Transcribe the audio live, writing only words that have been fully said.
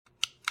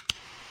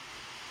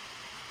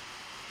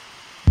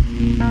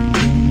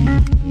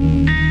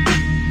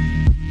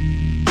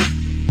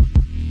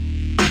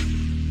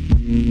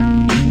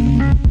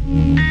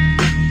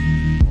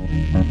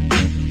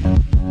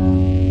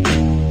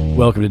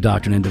Welcome to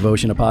Doctrine and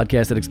Devotion, a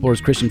podcast that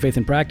explores Christian faith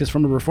and practice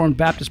from a Reformed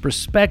Baptist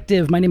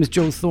perspective. My name is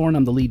Joe Thorne.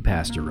 I'm the lead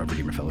pastor of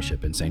Redeemer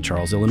Fellowship in St.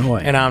 Charles, Illinois.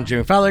 And I'm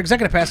Jimmy Fowler,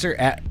 executive pastor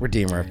at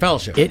Redeemer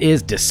Fellowship. It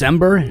is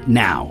December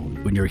now.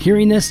 When you're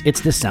hearing this,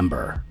 it's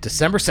December.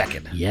 December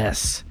 2nd.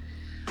 Yes.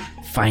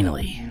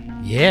 Finally.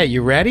 Yeah,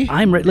 you ready?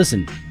 I'm ready.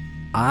 Listen,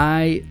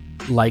 I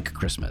like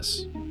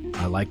Christmas.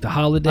 I like the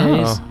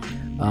holidays.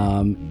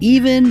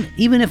 Even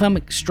if I'm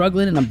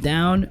struggling and I'm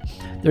down,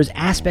 there's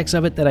aspects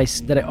of it that I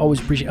always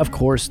appreciate. Of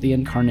course, the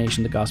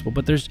incarnation, the gospel,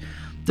 but there's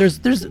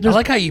I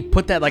like how you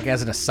put that like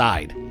as an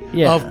aside.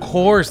 Yeah. Of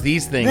course,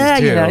 these things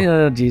too.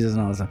 Yeah, Jesus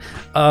and all that stuff.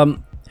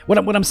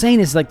 What I'm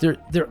saying is like there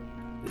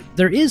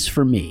is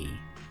for me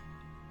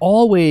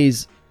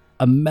always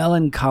a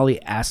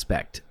melancholy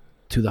aspect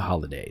to the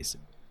holidays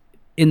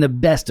in the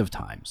best of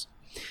times,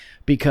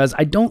 because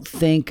I don't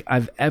think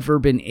I've ever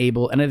been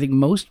able, and I think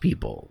most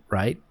people,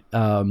 right,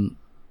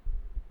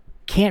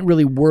 can't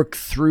really work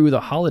through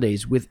the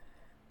holidays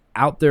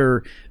without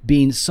there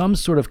being some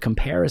sort of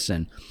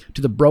comparison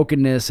to the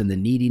brokenness and the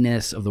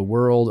neediness of the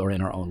world or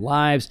in our own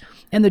lives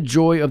and the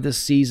joy of this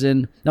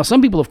season. Now, some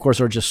people, of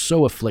course, are just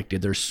so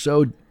afflicted. They're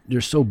so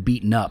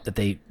beaten up that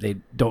they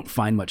don't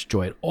find much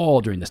joy at all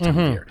during this time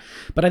of year.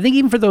 But I think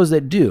even for those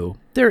that do,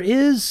 there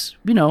is,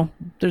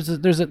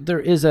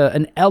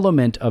 an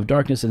element of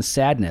darkness and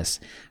sadness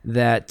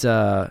that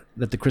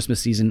the Christmas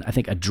season, I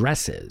think,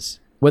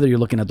 addresses. Whether you're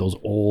looking at those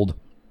old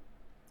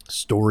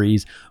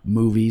stories,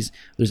 movies,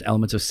 there's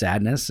elements of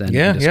sadness and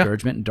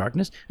discouragement and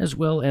darkness, as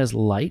well as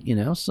light,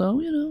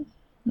 So,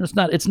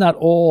 it's not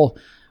all,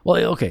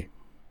 well, okay.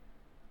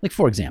 Like,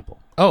 for example.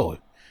 Oh.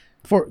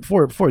 For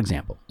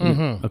example.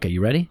 Okay,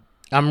 you ready?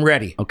 I'm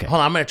ready. Okay. Hold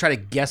on, I'm going to try to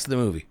guess the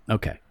movie.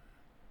 Okay.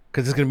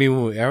 Because it's going to be a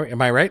movie.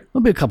 Am I right?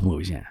 There'll be a couple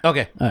movies, yeah.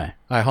 Okay. All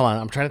right, hold on.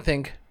 I'm trying to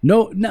think.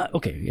 No,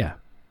 okay, yeah.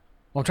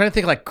 I'm trying to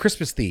think like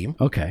Christmas theme.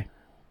 Okay.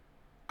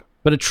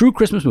 But a true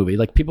Christmas movie,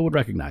 like people would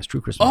recognize,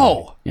 true Christmas movie.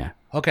 Oh. Yeah.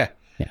 Okay.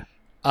 Yeah.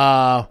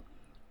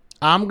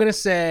 I'm going to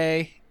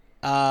say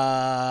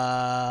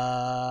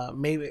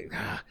maybe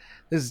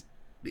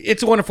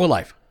It's a Wonderful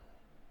Life.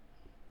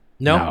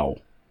 No.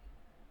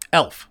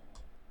 Elf.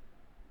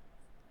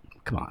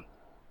 Come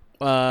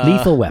on.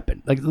 Lethal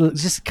Weapon. Like,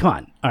 just come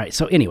on. All right.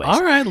 So, anyways.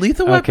 All right.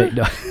 Lethal Weapon. Okay.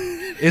 No.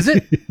 Is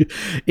it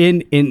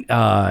in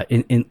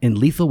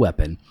Lethal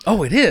Weapon?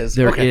 Oh, it is.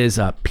 There is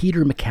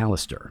Peter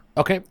McAllister.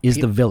 Okay. Is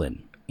the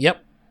villain?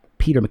 Yep.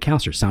 Peter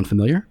McAllister. Sound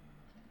familiar?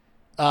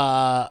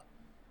 Peter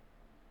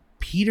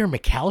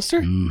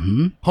McAllister.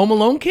 Mm-hmm. Home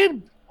Alone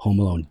kid. Home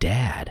Alone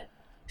dad.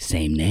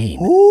 Same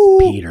name. Ooh.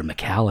 Peter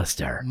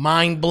McAllister.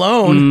 Mind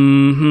blown.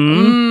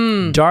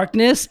 Mm-hmm.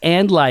 Darkness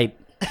and light.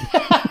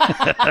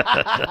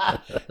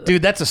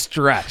 Dude, that's a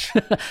stretch.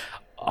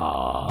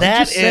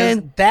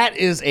 That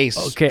is a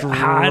stretch. Okay,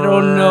 I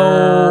don't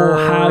know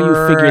how you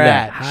figure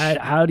that.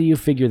 How do you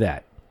figure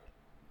that?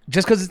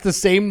 Just because it's the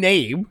same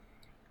name.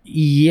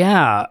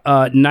 Yeah,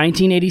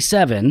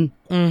 1987,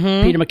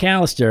 Peter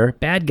McAllister,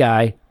 bad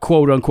guy,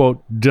 quote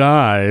unquote,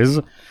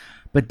 dies.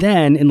 But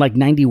then in like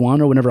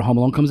 91 or whenever Home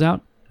Alone comes out,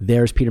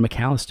 there's Peter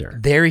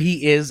McAllister. There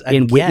he is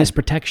again. In witness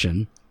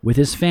protection with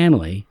his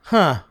family.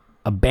 Huh.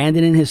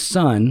 Abandoning his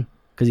son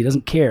because he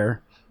doesn't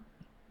care.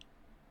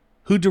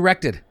 Who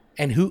directed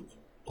and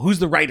who's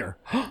the writer?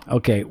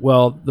 Okay,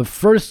 well, the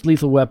first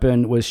Lethal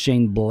Weapon was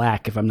Shane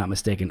Black, if I'm not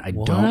mistaken. I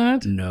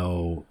don't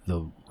know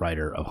the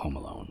writer of Home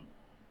Alone.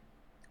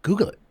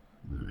 Google it.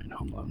 All right,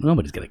 Home Alone.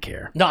 Nobody's gonna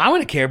care. No, I'm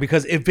gonna care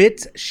because if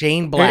it's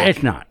Shane Black,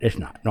 it's not.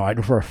 No,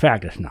 for a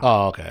fact, it's not.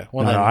 Oh, okay.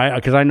 Well,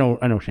 because I know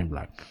Shane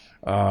Black.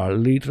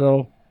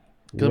 Lethal.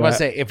 Because I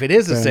say if it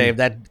is a save,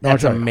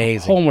 that's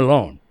amazing. Home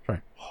Alone.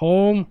 Sorry,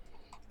 Home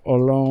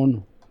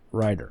Alone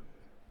writer.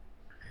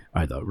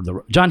 All right,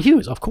 the John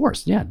Hughes, of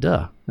course. Yeah,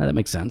 duh. That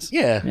makes sense.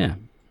 Yeah.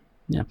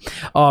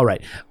 All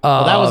right.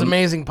 Well, that was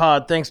amazing,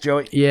 pod. Thanks,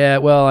 Joey. Yeah.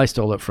 Well, I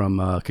stole it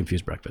from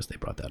Confused Breakfast. They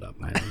brought that up.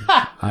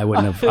 I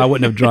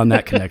wouldn't have drawn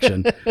that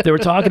connection. They were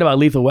talking about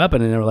Lethal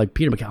Weapon, and they were like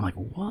Peter McAllister. I'm like,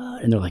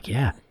 what? And they're like,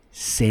 yeah,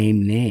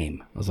 same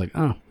name. I was like,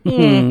 oh,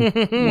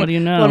 what do you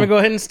know? Let me go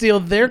ahead and steal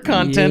their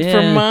content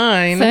from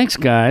mine. Thanks,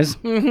 guys.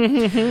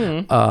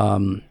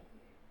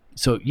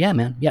 So yeah,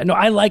 man. Yeah. No,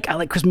 I like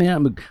Christmas.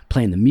 I'm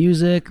playing the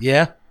music.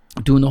 Yeah.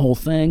 Doing the whole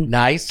thing.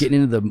 Nice.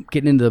 Getting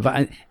into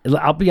the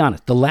I'll be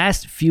honest, the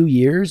last few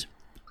years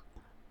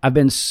I've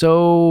been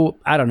so,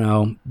 I don't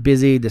know,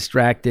 busy,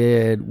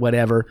 distracted,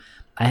 whatever.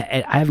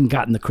 I haven't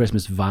gotten the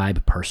Christmas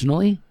vibe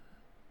personally.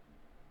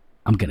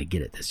 I'm going to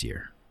get it this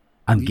year.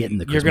 I'm getting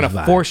the Christmas vibe. You're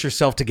going to force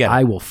yourself to get it.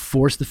 I will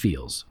force the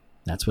feels.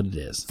 That's what it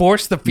is.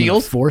 Force the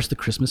feels? Force the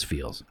Christmas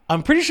feels.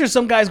 I'm pretty sure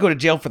some guys go to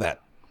jail for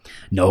that.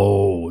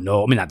 No.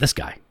 I mean, not this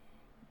guy.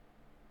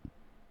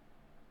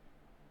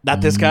 Not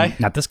this guy?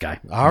 Not this guy.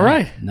 All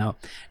right. No,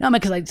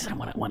 because I just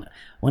want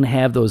to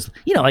have those,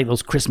 like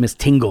those Christmas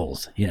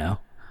tingles,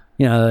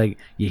 like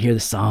you hear the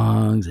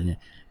songs and,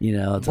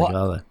 it's like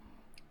all the,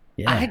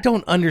 I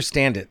don't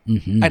understand it.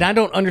 And I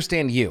don't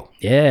understand you.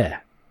 Yeah.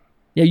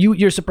 Yeah,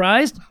 you're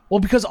surprised?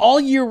 Well, because all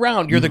year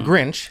round, you're the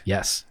Grinch.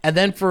 Yes. And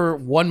then for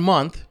 1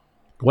 month,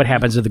 What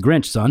happens to the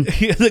Grinch, son? the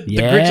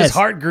Grinch's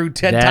heart grew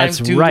 10 times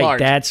too large.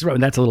 That's right.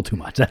 That's a little too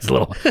much. That's a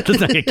little. Let's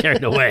not get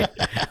carried away.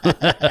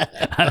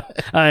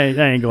 I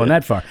ain't going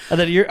that far. And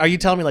then are you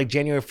telling me like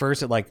January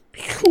 1st at like?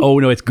 Oh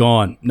no, it's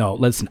gone. No,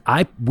 listen.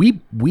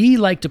 We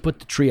like to put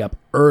the tree up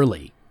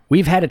early.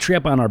 We've had a tree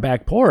up on our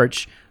back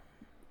porch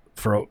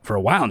for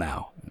a while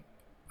now.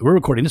 We're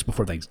recording this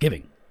before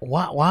Thanksgiving.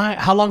 Why?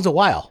 How long's a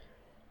while?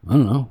 I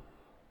don't know.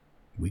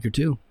 A week or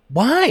two.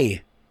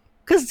 Why?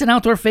 Because it's an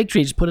outdoor fake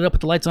tree. Just put it up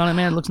with the lights on it,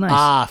 man. It looks nice.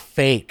 Ah,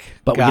 fake.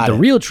 But we get the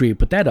real tree,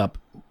 put that up.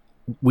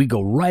 We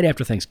go right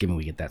after Thanksgiving.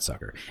 We get that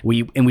sucker.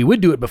 We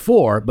would do it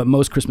before, but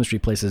most Christmas tree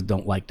places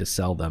don't like to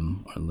sell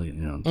them. Or,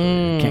 you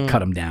can't cut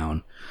them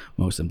down.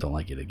 Most of them don't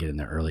like you to get in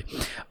there early.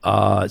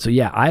 So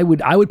yeah, I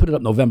would put it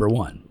up November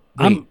 1.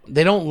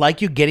 They don't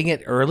like you getting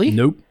it early?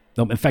 Nope.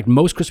 In fact,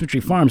 most Christmas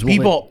tree farms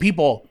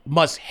people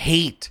must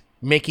hate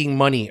making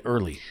money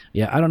early.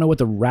 Yeah, I don't know what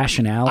the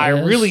rationale is. I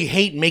really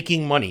hate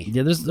making money.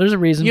 Yeah, there's a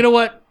reason. You know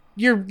what?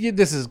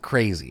 This is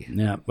crazy.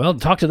 Yeah. Well,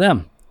 talk to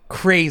them.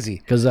 Crazy.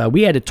 Because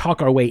we had to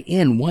talk our way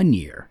in 1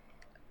 year.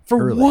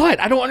 For early. What?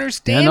 I don't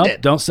understand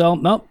it. Don't sell.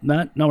 No,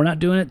 we're not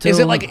doing it. Is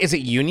it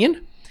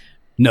union?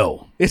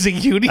 No. Is it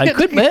union?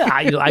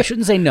 I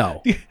shouldn't say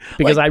no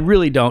because I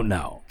really don't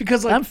know.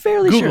 Because I'm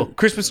fairly Google, sure.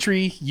 Christmas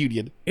tree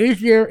union. Is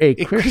there a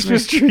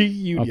Christmas tree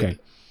union? Okay.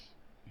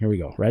 Here we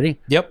go. Ready?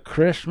 Yep.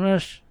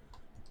 Christmas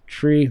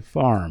tree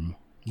farm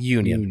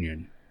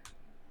union.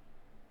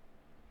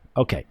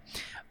 Okay.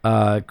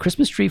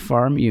 Christmas tree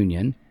farm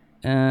union.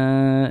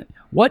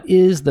 What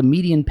is the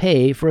median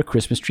pay for a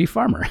Christmas tree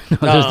farmer?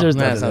 There's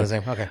not the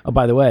same. Okay. Oh,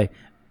 by the way,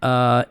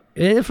 from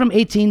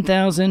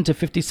 $18,000 to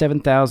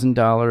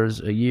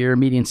 $57,000 a year,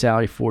 median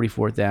salary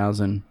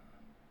 $44,000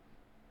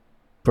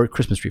 for a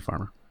Christmas tree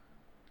farmer.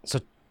 So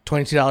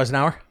 $22 an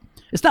hour.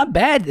 It's not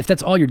bad if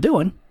that's all you're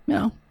doing.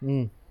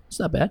 It's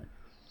not bad.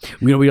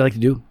 You know what we like to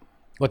do?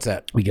 What's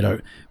that? We get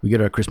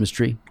our Christmas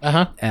tree,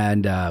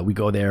 and we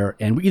go there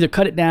and we either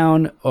cut it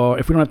down, or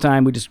if we don't have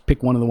time, we just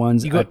pick one of the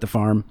ones at the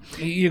farm.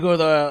 You go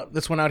to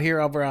this one out here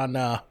over on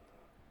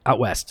out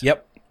west.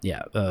 Yep.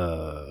 Yeah.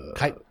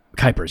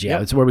 Kuipers.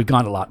 Yeah, it's where we've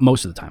gone a lot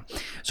most of the time.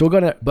 So we're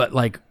gonna, but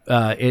like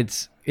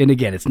it's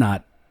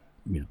not.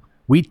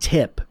 We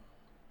tip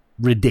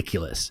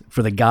ridiculous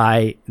for the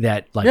guy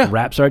that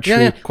wraps our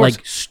tree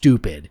like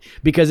stupid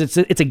because it's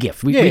a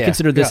gift. We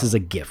consider this as a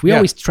gift. We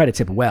always try to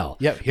tip well.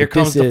 Yep. Here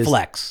comes the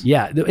flex.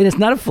 Yeah, and it's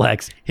not a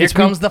flex. Here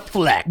comes the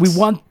flex. We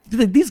want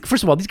these.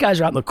 First of all, these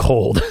guys are out in the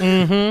cold.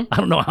 Mm-hmm. I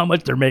don't know how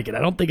much they're making. I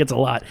don't think it's a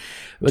lot.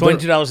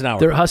 $22 an hour.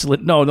 They're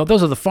hustling. No,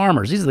 those are the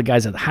farmers. These are the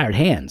guys that hired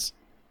hands.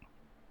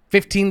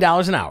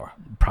 $15 an hour.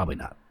 Probably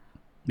not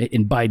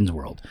in Biden's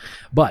world,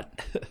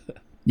 but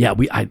yeah,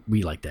 we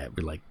like that.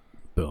 We're like.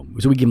 Boom.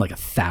 So we give him like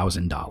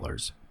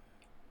 $1,000.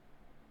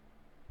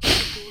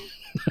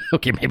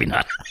 Okay, maybe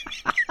not.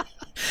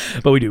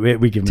 But we do.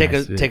 We give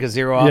him take a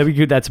zero off.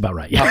 Yeah, that's about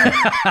right. Yeah.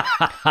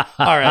 Okay.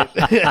 All right.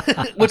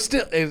 Which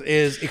still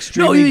is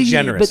extremely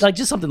generous. But like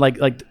just something like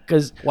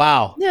because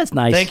wow. Yeah, it's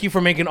nice. Thank you for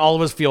making all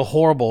of us feel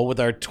horrible with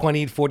our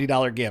 $20,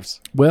 $40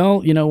 gifts.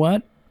 Well, you know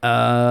what?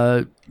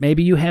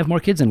 Maybe you have more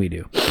kids than we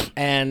do.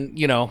 And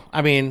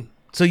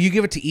so you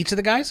give it to each of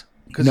the guys?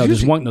 No,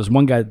 there's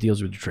one guy that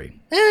deals with the tree.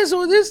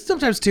 So there's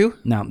sometimes two.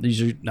 No,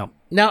 no.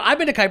 Now I've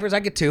been to Kuipers. I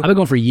get two. I've been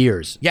going for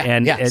years. Yeah,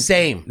 and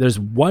same. There's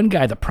one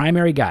guy, the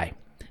primary guy.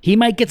 He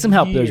might get some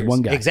help. Years. There's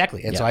one guy.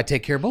 Exactly, and so I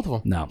take care of both of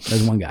them. No,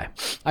 there's one guy.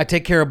 I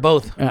take care of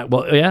both.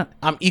 Well, yeah.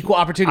 I'm equal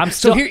opportunity. I'm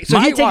still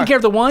taking care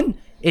of the one,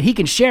 and he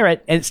can share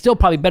it, and it's still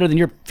probably better than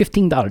your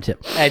 $15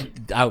 tip.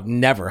 I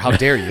never. How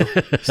dare you?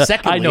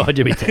 Secondly, I know how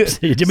Jimmy tips.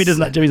 Jimmy's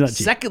not cheap.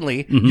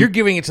 Secondly, you're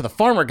giving it to the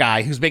farmer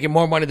guy who's making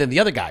more money than the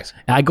other guys.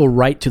 I go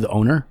right to the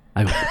owner.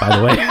 By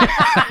the way,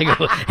 I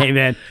go, hey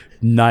man,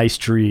 nice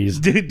trees.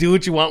 Do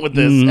what you want with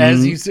this,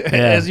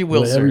 as you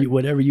will, sir.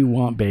 Whatever you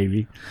want,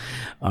 baby.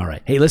 All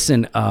right. Hey,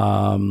 listen.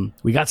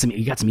 We got some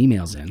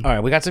emails in. All right,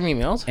 we got some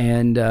emails,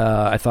 and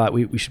I thought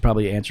we should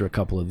probably answer a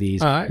couple of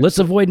these. All right. Let's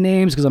avoid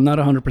names because I'm not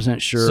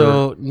 100% sure.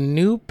 So,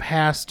 new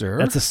pastor.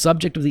 That's the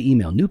subject of the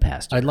email. New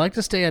pastor. I'd like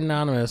to stay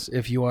anonymous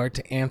if you are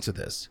to answer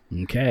this.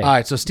 Okay. All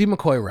right. So Steve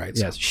McCoy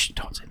writes. Yes. Shh,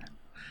 don't say that.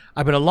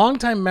 I've been a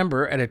longtime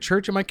member at a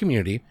church in my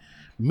community.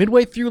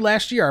 Midway through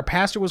last year, our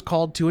pastor was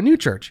called to a new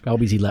church. I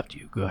hope he left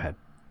you. Go ahead.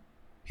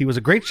 He was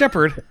a great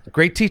shepherd,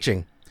 great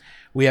teaching.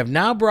 We have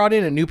now brought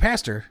in a new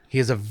pastor. He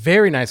is a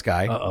very nice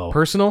guy.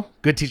 Personal,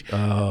 good teacher.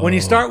 When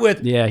you start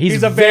with,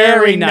 he's a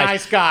very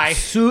nice guy.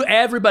 So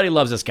everybody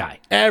loves this guy.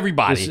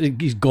 Everybody.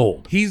 He's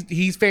gold.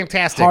 He's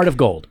fantastic. Heart of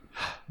gold.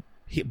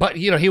 He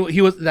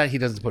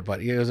doesn't put but.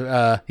 He's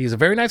a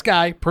very nice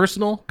guy,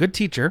 personal, good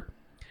teacher.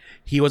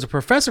 He was a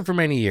professor for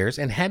many years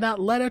and had not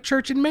led a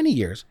church in many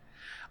years.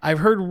 I've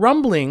heard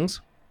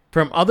rumblings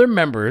from other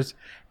members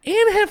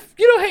and have,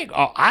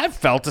 I've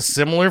felt a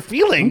similar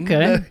feeling.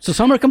 Okay. So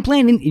some are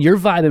complaining. You're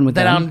vibing with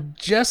that. them. I'm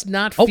just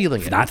not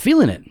feeling it. Not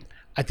feeling it.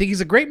 I think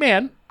he's a great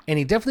man, and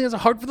he definitely has a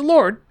heart for the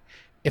Lord.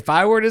 If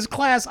I were in his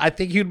class, I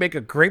think he would make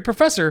a great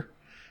professor.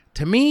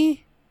 To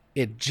me,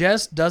 it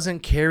just doesn't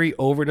carry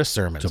over to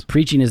sermons. So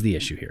preaching is the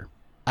issue here.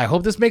 I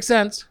hope this makes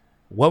sense.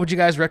 What would you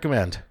guys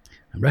recommend?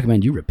 I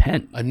recommend you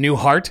repent. A new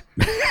heart?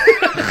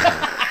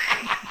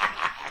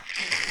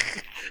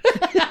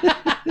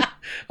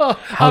 Oh,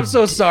 I'm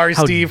so sorry,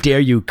 How Steve. dare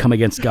you come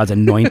against God's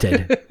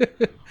anointed?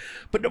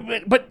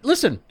 But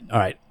listen, All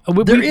right.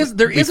 there is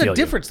we a feel you.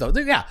 difference though.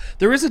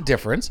 There is a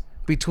difference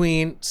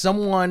between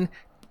someone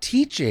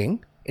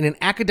teaching in an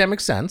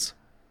academic sense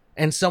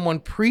and someone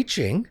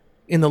preaching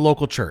in the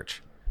local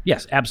church.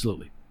 Yes,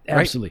 absolutely.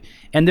 Absolutely.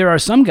 And there are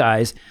some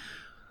guys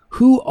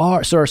there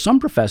are some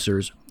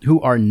professors who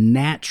are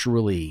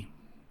naturally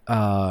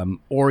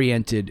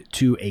oriented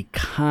to a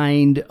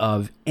kind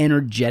of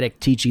energetic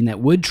teaching that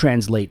would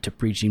translate to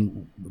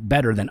preaching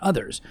better than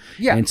others.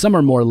 Yeah. And some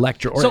are more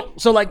lecture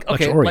oriented. So like,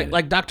 okay, lecture-oriented.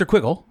 like Dr.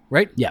 Quiggle,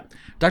 right? Yeah.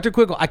 Dr.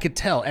 Quiggle, I could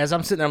tell as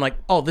I'm sitting there, I'm like,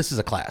 oh, this is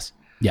a class.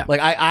 Yeah.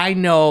 Like I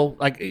know,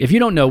 like, If you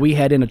don't know, we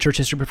had in a church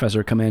history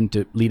professor come in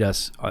to lead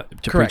us to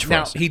correct. preach for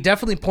Now, us. he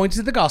definitely points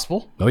to the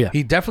gospel. Oh, yeah.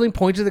 He definitely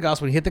points to the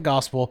gospel. He hit the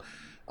gospel.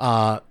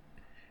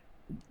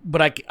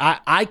 But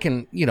I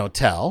can,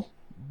 tell,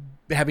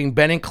 having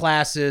been in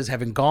classes,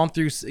 having gone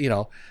through,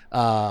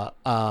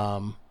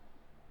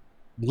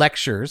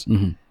 lectures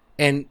Mm-hmm.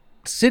 and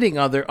sitting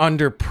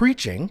under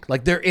preaching,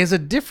 like there is a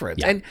difference.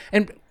 Yeah.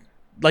 And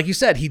like you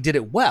said, he did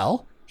it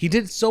well. He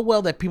did it so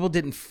well that people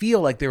didn't feel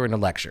like they were in a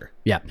lecture.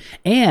 Yeah.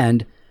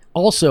 And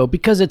also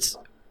because it's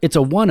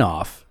a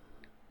one-off,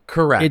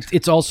 Correct.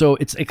 it's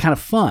kind of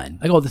fun.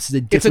 Like, oh, this is a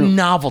It's a different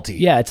novelty.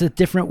 Yeah, it's a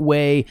different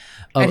way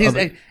of,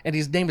 And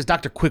his name is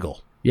Dr.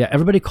 Quiggle. yeah,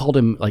 everybody called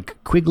him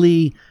like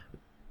Quigley,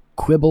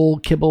 Kibble.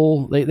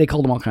 They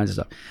called him all kinds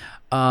of stuff.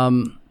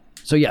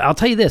 So yeah, I'll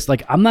tell you this,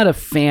 like I'm not a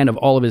fan of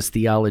all of his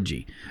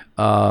theology.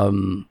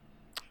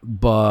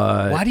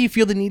 But Why do you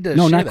feel the need to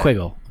no, share not that?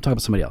 Quiggle. I'm talking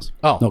about somebody else.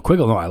 Oh. No,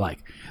 Quiggle, no, I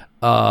like.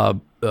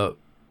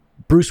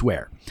 Bruce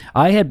Ware.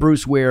 I had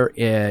Bruce Ware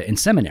in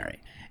seminary.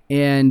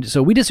 And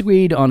so we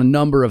disagreed on a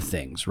number of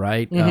things,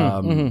 right?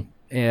 And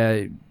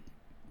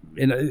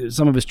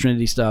some of his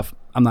Trinity stuff,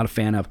 I'm not a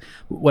fan of,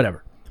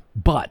 whatever.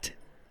 But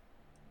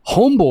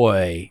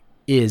Homeboy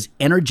is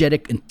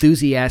energetic,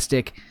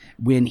 enthusiastic.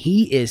 When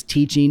he is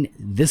teaching,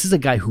 this is a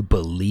guy who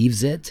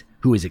believes it,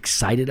 who is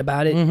excited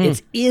about it.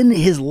 It's in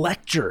his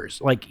lectures.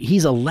 Like,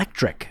 he's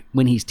electric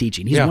when he's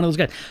teaching. He's one of those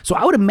guys. So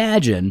I would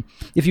imagine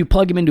if you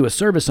plug him into a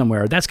service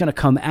somewhere, that's going to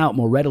come out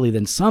more readily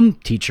than some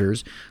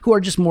teachers who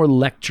are just more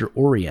lecture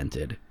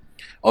oriented.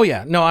 Oh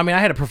yeah, no. I mean, I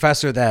had a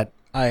professor that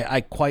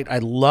I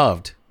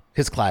loved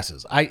his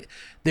classes.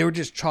 They were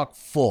just chock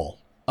full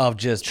of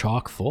just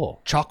Chock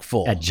full.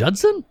 at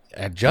Judson?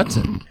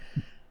 Judson,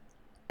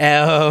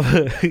 of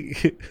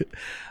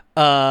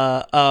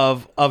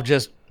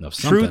just Of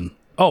truth. something.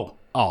 Oh.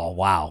 Oh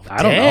wow!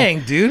 I don't know.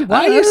 Dang, dude,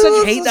 why are you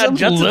such hate on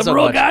Judson so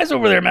liberal much? guys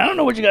over there, man. I don't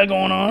know what you got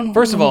going on.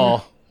 First of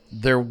all,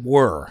 there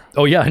were.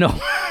 Oh yeah, I know.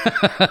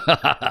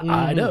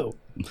 I know.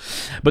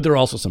 But there are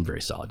also some very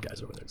solid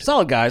guys over there too.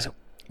 Solid guys,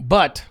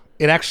 but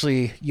it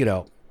actually,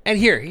 and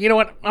here, you know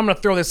what? I'm going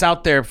to throw this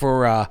out there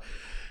for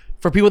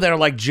people that are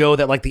like Joe,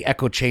 that like the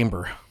echo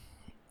chamber.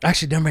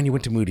 Actually, never mind, you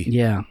went to Moody.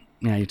 Yeah.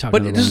 Yeah, you're talking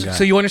But to the wrong guy.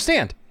 so you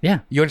understand. yeah.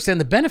 You understand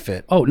the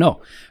benefit. Oh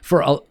no.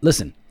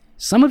 Listen,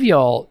 some of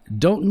y'all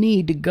don't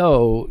need to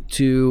go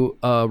to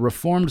a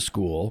reformed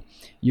school.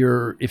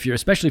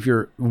 Especially if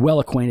you're well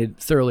acquainted,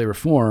 thoroughly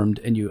reformed,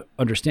 and you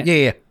understand.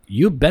 Yeah.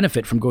 You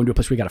benefit from going to a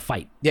place where you got to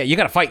fight. Yeah, you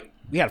got to fight.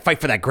 You got to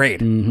fight for that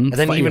grade. And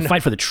then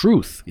Fight for the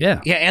truth.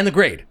 Yeah. Yeah, and the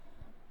grade.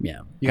 Yeah.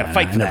 You gotta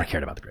fight for I never that.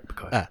 cared about the grade. But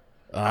go ahead.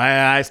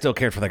 I still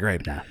cared for that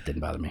grade. Nah,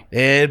 didn't bother me.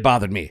 It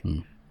bothered me.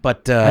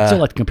 But I'd still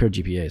like to compare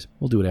GPAs.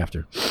 We'll do it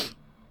after.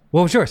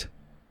 what was yours?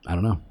 I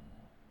don't know.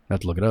 I have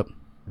to look it up.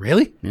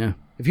 Really? Yeah.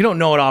 If you don't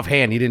know it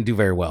offhand, you didn't do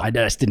very well. I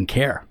just didn't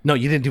care. No,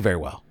 you didn't do very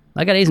well.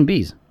 I got A's and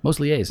B's,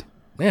 mostly A's.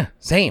 Yeah,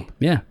 same.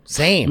 Yeah.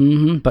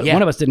 Same. But Yeah.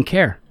 one of us didn't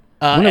care.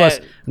 One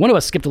of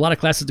us skipped a lot of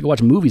classes to go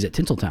watch movies at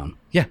Tinseltown.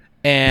 Yeah.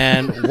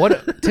 And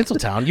what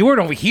Tinseltown? You weren't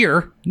over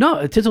here. No,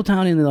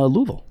 Tinseltown in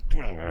Louisville.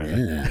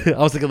 I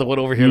was thinking of the one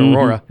over here in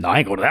Aurora. No, I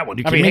ain't going to that one.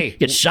 You I mean, kidding me? hey,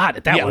 Get shot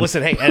at that Yeah, one.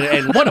 listen, hey,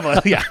 and one of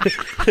us, yeah,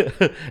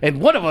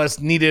 and one of us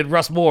needed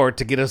Russ Moore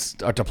to get us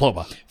our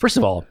diploma. First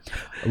of all,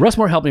 Russ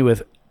Moore helped me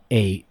with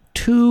a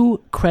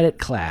 2-credit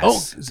class. Oh,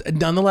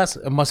 nonetheless,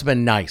 it must have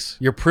been nice.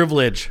 Your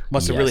privilege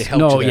must have really helped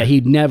No, you there. yeah, he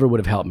never would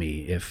have helped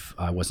me if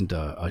I wasn't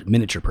a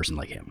miniature person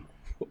like him.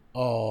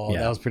 Oh,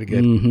 that was pretty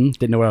good.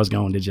 Didn't know where I was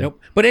going, did you? Nope.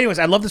 But anyways,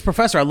 I love this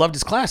professor. I loved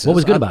his classes. What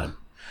was good about him?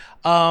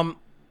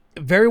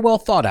 Very well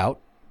thought out.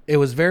 It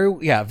was very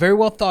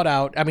well thought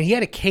out. I mean, he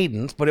had a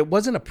cadence, but it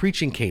wasn't a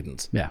preaching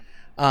cadence. Yeah.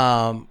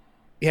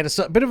 He had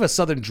a bit of a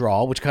southern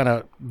drawl, which kind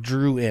of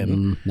drew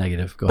in.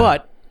 Negative. Go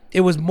ahead. But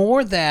it was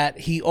more that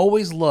he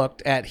always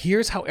looked at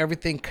here's how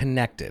everything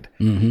connected.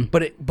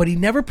 But he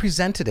never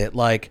presented it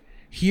like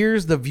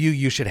here's the view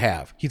you should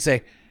have. He'd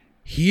say,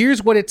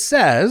 here's what it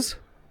says.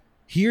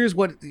 Here's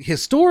what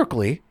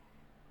historically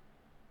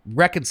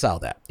reconcile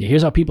that. Yeah,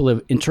 here's how people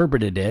have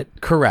interpreted it.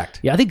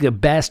 Correct. Yeah, I think the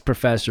best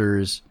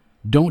professors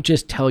don't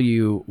just tell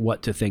you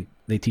what to think.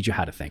 They teach you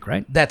how to think,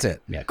 right? That's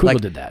it. Yeah,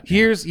 Kugel did that.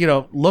 Here's,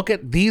 look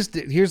at these.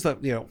 Here's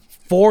the,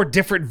 4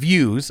 different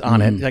views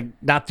on it. Like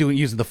not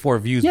using the 4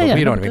 views, but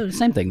you know what I mean.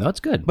 Same thing though. It's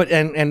good. But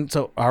and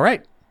so all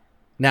right,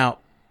 now,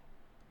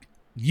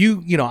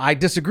 I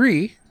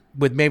disagree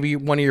with maybe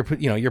one of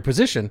your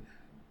position,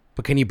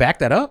 but can you back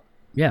that up?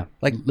 Yeah.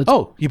 Like,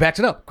 you backed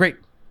it up. Great.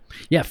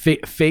 Yeah,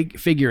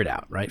 figure it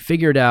out, right?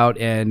 Figure it out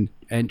and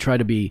try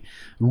to be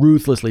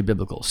ruthlessly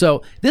biblical.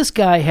 So this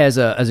guy has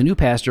a new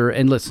pastor,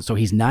 and listen, so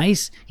he's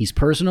nice, he's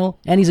personal,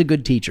 and he's a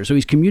good teacher. So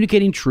he's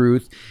communicating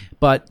truth,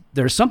 but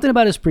there's something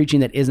about his preaching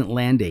that isn't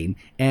landing,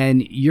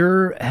 and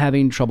you're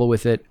having trouble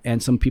with it,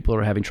 and some people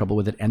are having trouble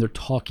with it, and they're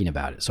talking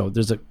about it. So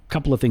there's a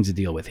couple of things to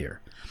deal with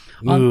here.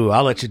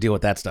 I'll let you deal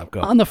with that stuff.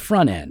 Go. On the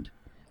front end,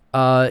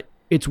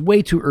 it's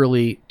way too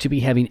early to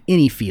be having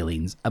any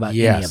feelings about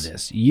any of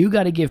this. You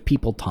got to give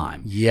people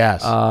time.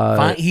 Yes.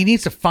 He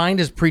needs to find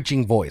his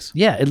preaching voice.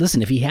 Yeah, and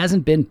listen, if he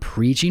hasn't been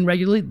preaching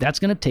regularly, that's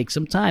going to take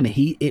some time.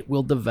 It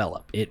will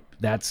develop.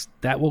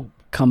 That will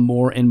come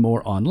more and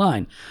more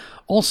online.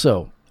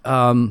 Also,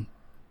 I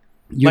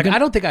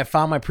don't think I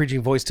found my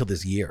preaching voice till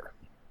this year.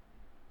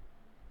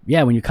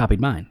 Yeah, when you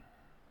copied mine.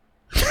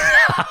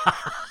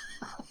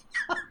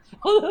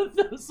 Oh,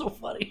 that was so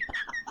funny.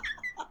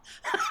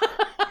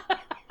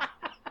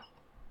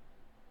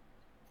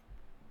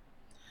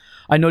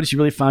 I noticed you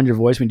really found your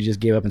voice when you just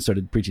gave up and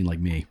started preaching like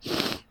me.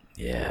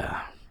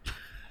 Yeah.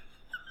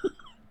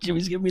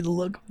 Jimmy's giving me the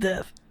look of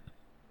death.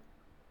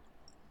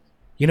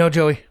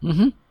 Joey,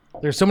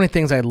 there's so many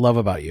things I love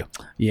about you.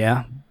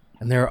 Yeah.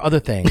 And there are other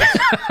things.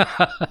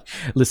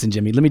 Listen,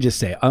 Jimmy, let me just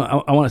say,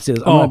 I want to say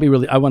this. I want to be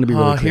really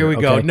clear. Here we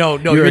go. Okay? No,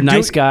 you're a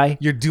nice guy.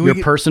 You're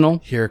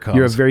personal. Here it comes.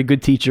 You're a very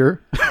good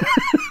teacher.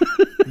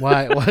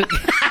 Why? What?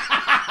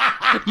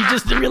 You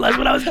just didn't realize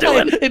what I was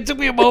doing. It took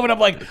me a moment.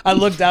 I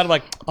looked down. I'm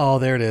like, oh,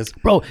 there it is.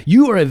 Bro,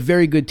 you are a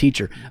very good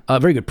teacher, a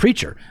very good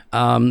preacher.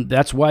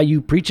 That's why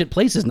you preach at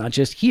places, not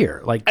just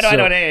here. I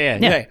know.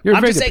 Yeah.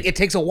 I'm just saying it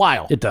takes a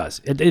while. It does.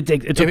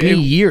 It took me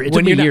years. It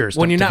took me years.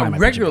 When you're not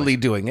regularly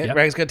doing it,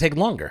 right? It's going to take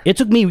longer. It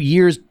took me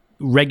years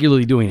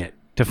regularly doing it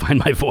to find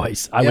my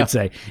voice, I would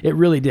say. It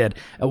really did.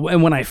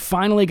 And when I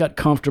finally got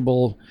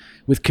comfortable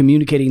with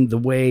communicating the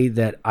way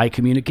that I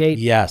communicate,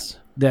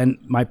 then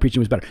my preaching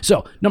was better.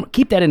 So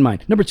keep that in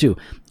mind. Number 2,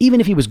 even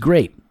if he was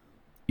great,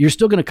 you're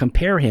still going to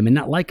compare him and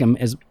not like him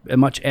as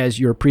much as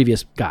your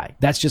previous guy.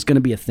 That's just going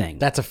to be a thing.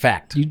 That's a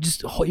fact. You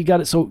got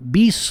it. So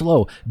be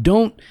slow.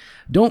 Don't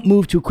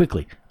move too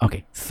quickly.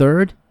 Okay.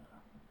 3rd,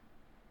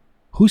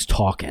 who's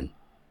talking?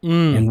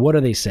 And what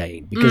are they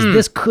saying? Because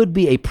this could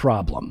be a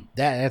problem.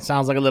 That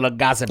sounds like a little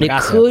gossip. It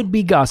could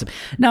be gossip.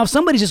 Now, if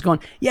somebody's just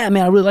going, yeah,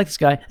 man, I really like this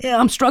guy. Yeah,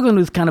 I'm struggling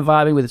with kind of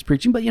vibing with his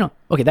preaching. But,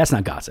 okay, that's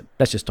not gossip.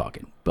 That's just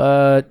talking.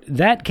 But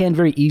that can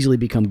very easily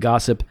become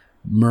gossip,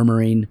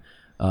 murmuring,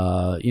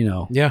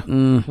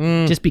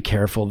 Just be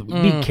careful.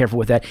 Be careful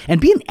with that. And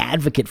be an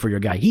advocate for your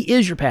guy. He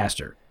is your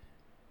pastor.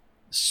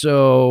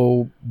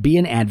 So be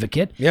an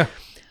advocate. Yeah.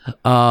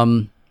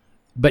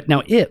 But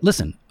now,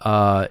 listen,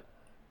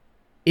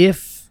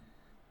 if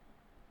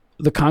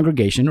the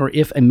congregation or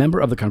if a member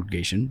of the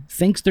congregation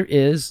thinks there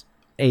is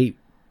a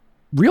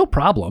real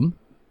problem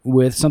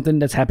with something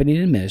that's happening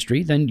in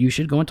ministry, then you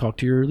should go and talk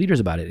to your leaders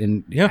about it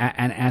and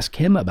ask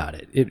him about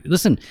it.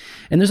 Listen,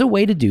 and there's a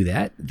way to do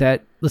that.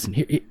 Listen,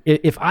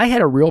 if I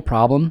had a real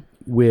problem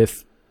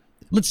with,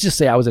 let's just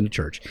say I was in a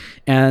church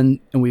and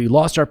we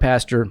lost our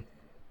pastor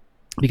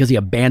because he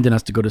abandoned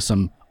us to go to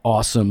some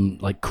awesome,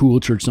 cool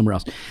church somewhere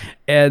else.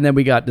 And then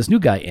we got this new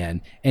guy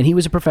in, and he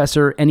was a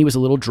professor, and he was a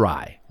little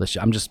dry.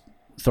 I'm just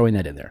throwing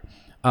that in there.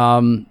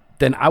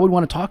 Then I would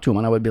want to talk to him,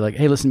 and I would be like,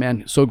 hey, listen,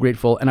 man, so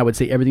grateful. And I would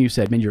say everything you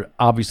said, man, you're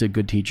obviously a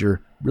good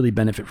teacher, really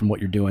benefit from what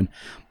you're doing.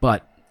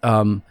 But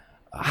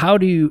how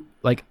do you,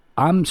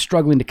 I'm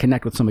struggling to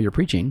connect with some of your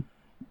preaching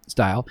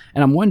style,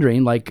 and I'm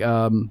wondering,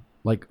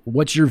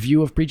 what's your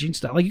view of preaching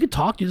style? You could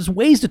talk, there's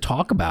ways to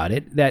talk about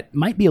it that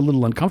might be a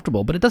little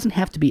uncomfortable, but it doesn't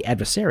have to be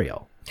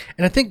adversarial.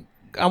 And I think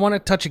I want to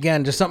touch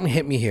again, just something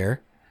hit me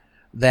here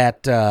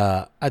that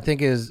I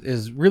think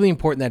is really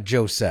important that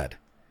Joe said.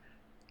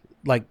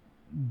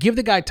 Give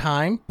the guy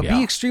time, but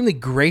be extremely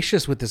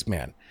gracious with this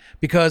man.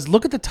 Because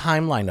look at the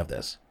timeline of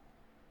this.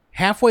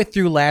 Halfway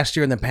through last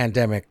year in the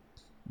pandemic,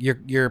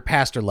 your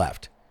pastor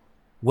left,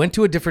 went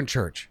to a different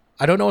church.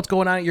 I don't know what's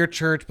going on at your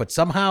church, but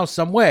somehow,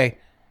 some way,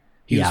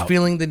 he was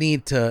feeling the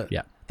need to,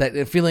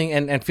 feeling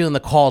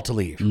the call to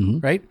leave,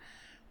 right?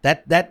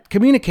 That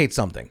communicates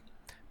something.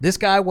 This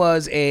guy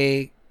was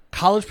a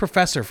college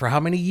professor for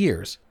how many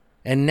years,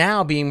 and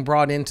now being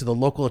brought into the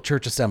local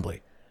church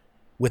assembly.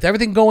 With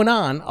everything going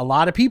on, a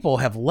lot of people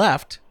have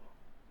left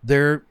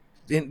their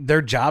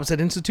jobs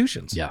at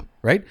institutions. Yeah.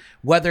 Right?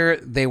 Whether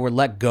they were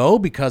let go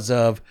because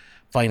of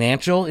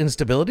financial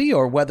instability,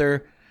 or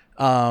whether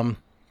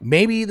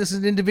maybe this is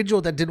an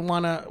individual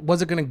that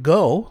wasn't going to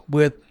go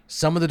with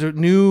some of the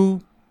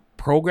new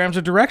programs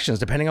or directions,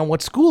 depending on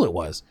what school it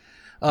was,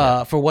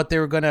 for what they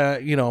were going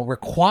to,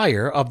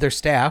 require of their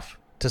staff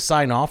to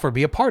sign off or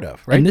be a part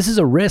of, right? And this is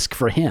a risk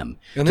for him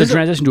And to there's a-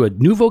 transition to a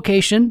new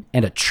vocation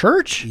and a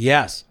church.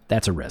 Yes,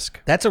 That's a risk.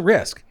 that's a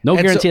risk. No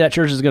And guarantee so, that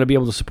church is going to be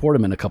able to support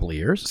him in a couple of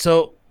years.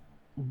 so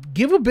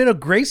give a bit of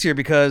grace here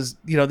because,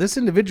 this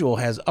individual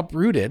has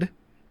uprooted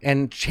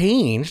and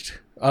changed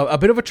a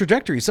bit of a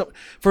trajectory. So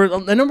for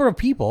a number of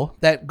people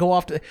that go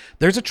off to,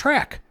 there's a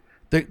track.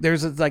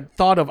 There's a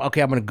thought of,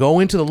 okay, I'm going to go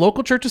into the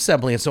local church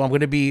assembly. And so I'm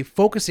going to be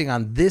focusing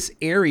on this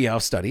area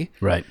of study.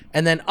 Right.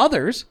 And then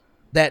others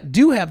that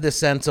do have this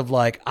sense of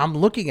I'm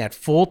looking at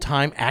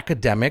full-time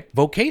academic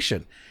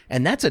vocation.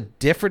 And that's a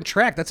different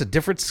track. That's a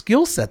different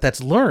skill set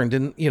that's learned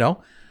and,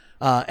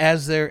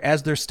 as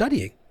they're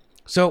studying.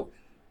 So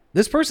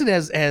this person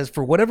has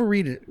for whatever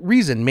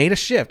reason made a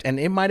shift, and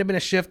it might have been a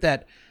shift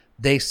that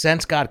they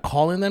sense God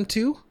calling them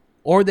to,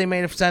 or they may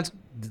have sensed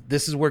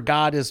this is where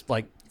God is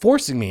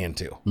forcing me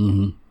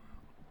into.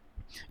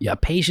 Yeah,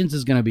 patience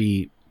is going to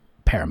be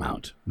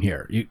paramount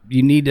here.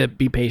 You need to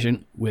be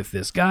patient with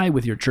this guy,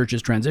 with your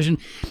church's transition.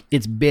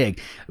 It's big.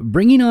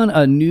 Bringing on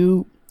a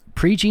new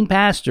preaching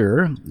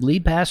pastor,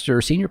 lead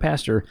pastor, senior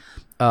pastor,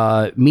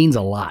 means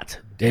a lot.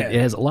 It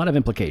has a lot of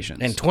implications.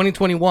 And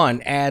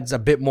 2021 adds a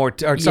bit more,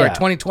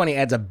 2020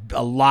 adds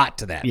a lot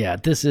to that. Yeah,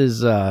 this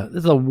is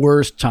the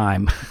worst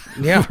time.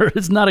 Yeah.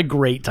 It's not a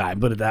great time,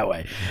 put it that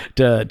way,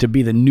 to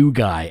be the new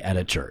guy at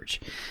a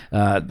church.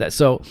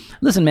 So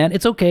listen, man,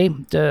 it's okay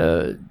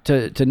to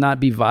not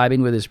be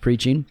vibing with his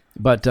preaching,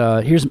 but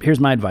here's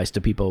my advice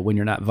to people when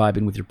you're not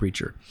vibing with your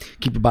preacher: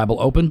 keep your Bible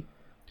open,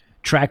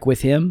 track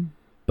with him.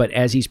 But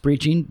as he's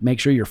preaching, make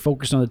sure you're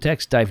focused on the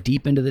text, dive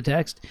deep into the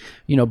text.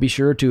 Be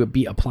sure to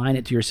be applying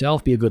it to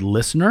yourself, be a good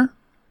listener.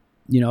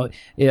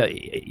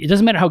 It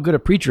doesn't matter how good a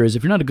preacher is.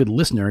 If you're not a good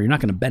listener, you're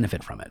not going to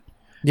benefit from it.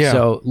 Yeah.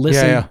 So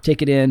listen, Yeah.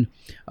 take it in,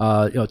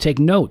 take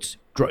notes,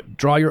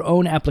 draw your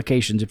own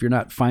applications if you're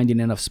not finding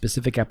enough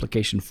specific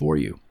application for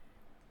you.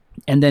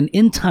 And then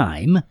in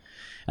time,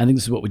 I think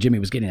this is what Jimmy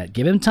was getting at,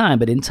 give him time,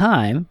 but in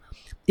time,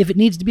 if it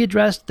needs to be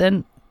addressed,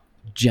 then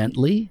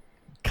gently,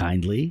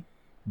 kindly,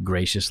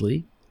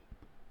 graciously,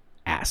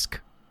 ask.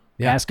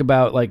 Yeah. Ask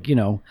about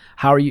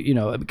how are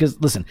you, because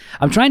listen,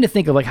 I'm trying to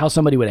think of how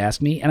somebody would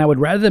ask me, and I would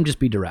rather them just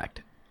be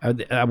direct.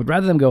 I would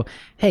rather them go,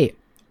 hey,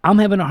 I'm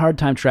having a hard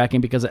time tracking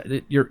because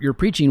your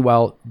preaching,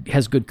 while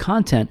has good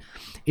content,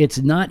 it's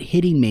not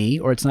hitting me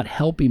or it's not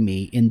helping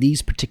me in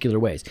these particular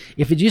ways.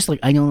 If it's just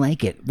I don't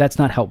like it, that's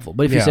not helpful.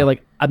 But if you say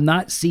I'm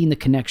not seeing the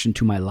connection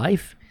to my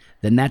life,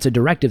 then that's a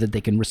directive that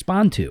they can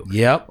respond to.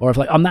 Yep. Or if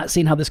I'm not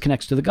seeing how this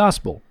connects to the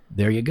gospel,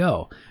 there you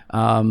go.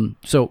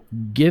 So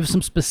give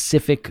some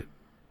specific,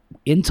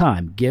 in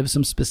time, give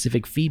some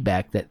specific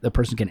feedback that the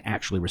person can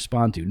actually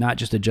respond to, not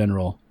just a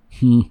general,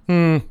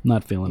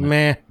 not feeling it.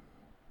 Meh.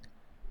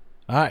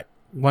 All right.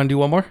 Want to do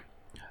one more?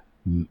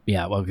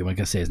 Yeah, well, I'm going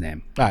to say his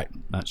name. All right.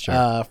 Not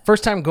sure.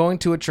 First time going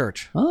to a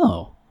church.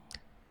 Oh,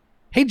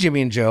 Hey,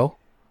 Jimmy and Joe.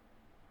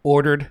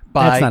 Ordered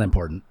by... that's not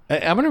important.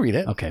 I'm going to read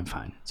it. Okay,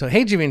 fine. So,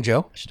 hey, Jimmy and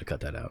Joe. I should have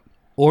cut that out.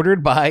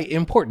 Ordered by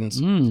Importance.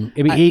 He's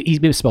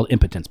maybe spelled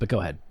impotence, but go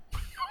ahead.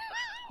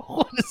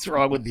 What is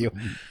wrong with you?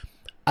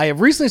 I have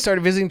recently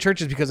started visiting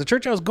churches because the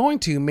church I was going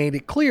to made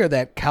it clear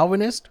that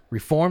Calvinist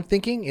Reformed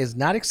thinking is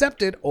not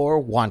accepted or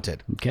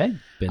wanted. Okay,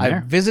 been I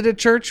there. visited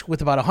church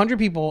with about 100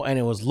 people, and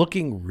it was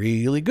looking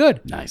really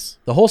good. Nice.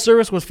 The whole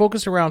service was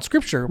focused around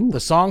Scripture. The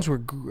songs were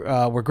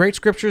great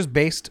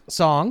Scriptures-based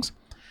songs.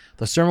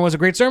 The sermon was a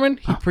great sermon.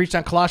 He preached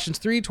on Colossians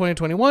 3,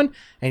 20-21,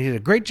 and he did a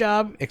great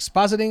job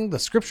expositing the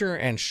Scripture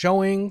and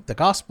showing the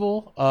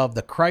gospel of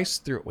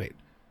Christ through it.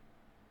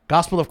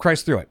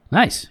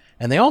 Nice.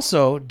 And they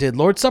also did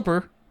Lord's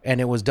Supper, and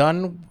it was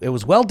done. It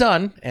was well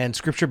done and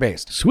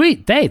Scripture-based.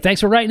 Sweet. Hey, thanks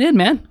for writing in,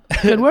 man.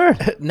 Good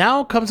word.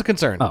 Now comes a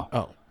concern.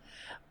 Oh.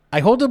 I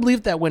hold the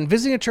belief that when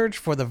visiting a church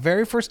for the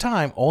very first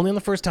time, only on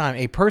the first time,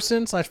 a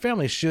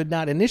person/family should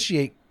not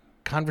initiate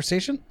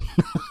conversation.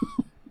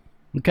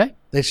 Okay.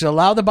 They should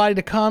allow the body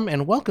to come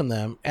and welcome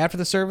them. After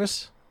the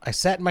service, I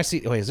sat in my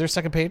seat. Wait, is there a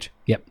second page?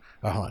 Yep.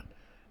 Oh, hold on.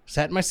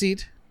 Sat in my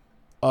seat.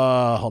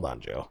 Hold on,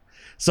 Joe.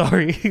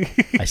 Sorry.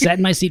 I sat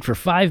in my seat for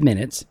 5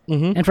 minutes,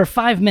 and for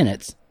 5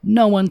 minutes,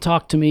 no one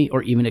talked to me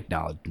or even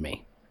acknowledged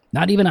me.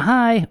 Not even a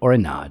hi or a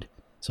nod.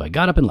 So I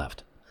got up and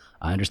left.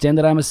 I understand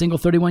that I'm a single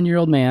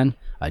 31-year-old man.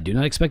 I do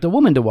not expect a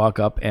woman to walk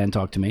up and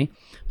talk to me,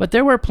 but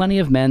there were plenty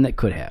of men that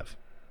could have.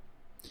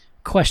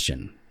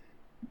 Question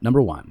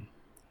number 1.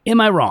 Am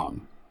I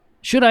wrong?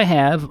 Should I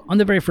have, on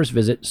the very first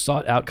visit,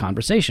 sought out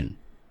conversation?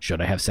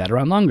 Should I have sat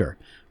around longer?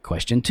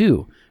 Question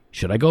 2.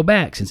 Should I go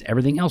back since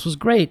everything else was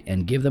great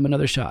and give them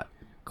another shot?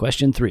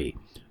 Question 3.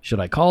 Should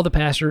I call the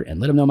pastor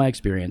and let him know my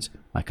experience?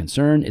 My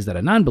concern is that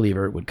a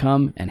non-believer would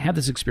come and have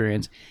this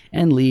experience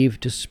and leave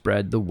to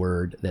spread the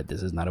word that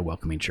this is not a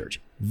welcoming church.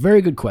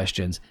 Very good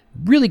questions.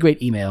 Really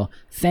great email.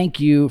 Thank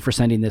you for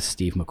sending this,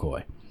 Steve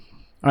McCoy.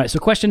 All right, so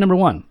question number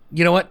 1.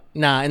 You know what?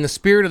 Nah, in the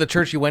spirit of the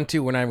church you went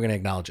to, we're not even going to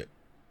acknowledge it.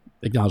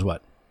 Acknowledge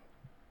what?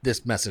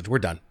 This message. We're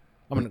done.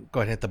 I'm going to go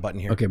ahead and hit the button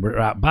here. Okay, we're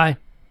out. Bye.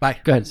 Bye.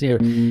 Go ahead. See you.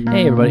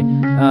 Hey, everybody.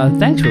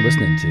 Thanks for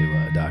listening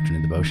to Doctrine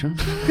and Devotion.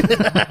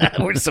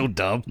 We're so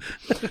dumb.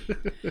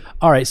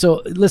 All right.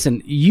 So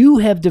listen, you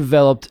have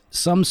developed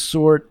some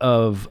sort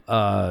of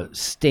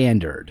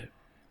standard,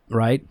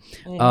 right?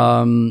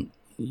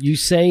 You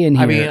say in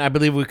here. I mean, I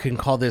believe we can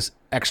call this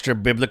extra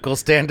biblical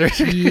standard.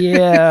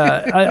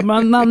 Yeah,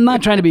 I'm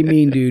not trying to be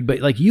mean, dude, but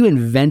like you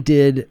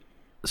invented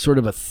sort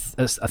of a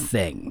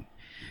thing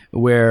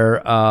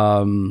where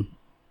I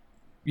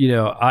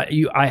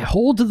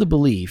hold to the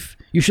belief.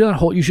 You should not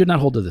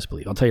hold to this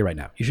belief. I'll tell you right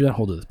now. You should not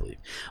hold to this belief.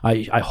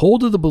 I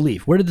hold to the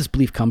belief. Where did this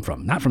belief come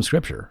from? Not from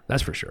Scripture,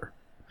 that's for sure.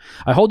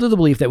 I hold to the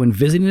belief that when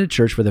visiting a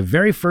church for the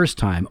very first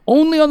time,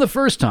 only on the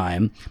first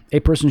time, a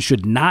person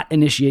should not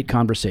initiate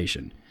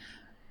conversation.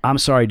 I'm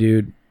sorry,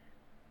 dude.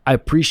 I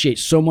appreciate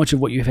so much of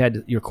what you've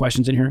had, your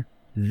questions in here.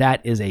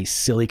 That is a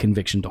silly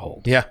conviction to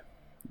hold. Yeah.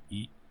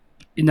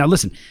 Now,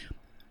 listen,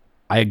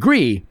 I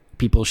agree.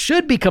 People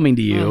should be coming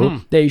to you. Mm-hmm.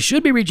 They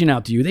should be reaching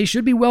out to you. They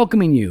should be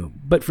welcoming you.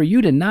 But for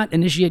you to not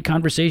initiate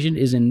conversation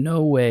is in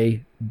no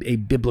way a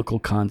biblical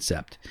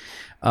concept.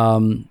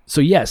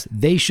 So, yes,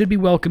 they should be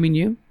welcoming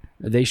you.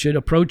 They should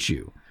approach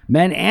you.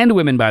 Men and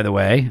women, by the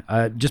way.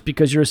 Just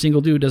because you're a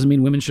single dude doesn't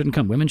mean women shouldn't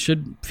come. Women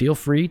should feel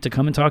free to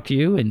come and talk to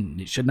you, and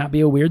it should not be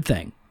a weird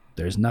thing.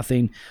 There's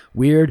nothing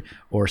weird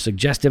or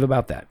suggestive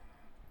about that.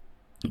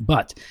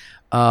 But,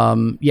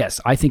 yes,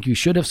 I think you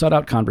should have sought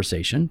out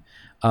conversation.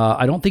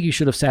 I don't think you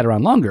should have sat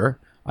around longer.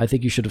 I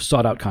think you should have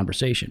sought out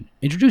conversation.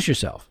 Introduce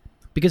yourself.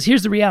 Because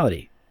here's the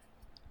reality.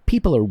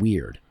 People are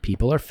weird.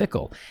 People are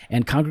fickle.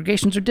 And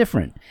congregations are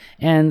different.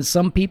 And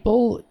some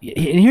people,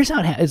 and here's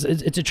how it's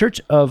a church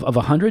of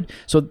 100.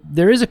 So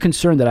there is a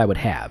concern that I would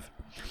have.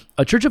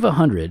 A church of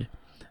 100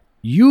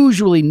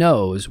 usually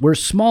knows we're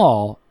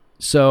small,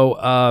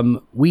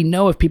 so we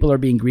know if people are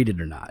being greeted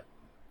or not.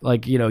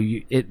 Like,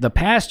 the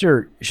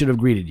pastor should have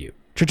greeted you.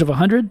 Church of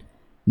 100,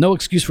 no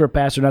excuse for a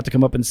pastor not to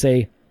come up and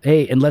say,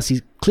 hey, unless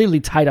he's clearly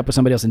tied up with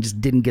somebody else and just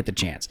didn't get the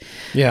chance.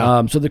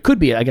 Yeah. So there could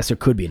be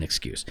an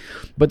excuse.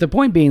 But the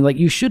point being, like,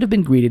 you should have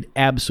been greeted.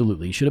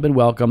 Absolutely. You should have been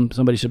welcome.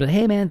 Somebody should have been,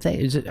 hey, man,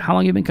 how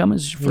long have you been coming?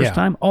 Is this your first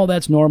time? Oh,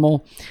 that's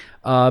normal.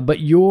 But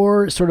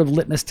your sort of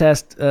litmus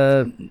test,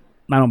 I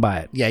don't buy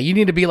it. Yeah, you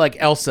need to be like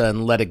Elsa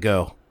and let it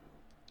go.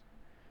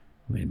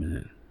 Wait a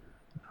minute.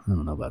 I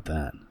don't know about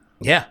that.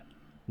 Yeah.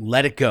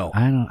 Let it go.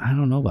 I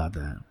don't know about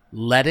that.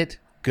 Let it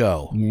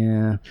go.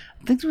 Yeah.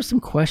 I think there were some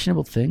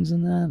questionable things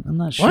in that. I'm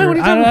not sure. What are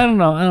you talking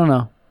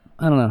about?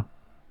 I don't know.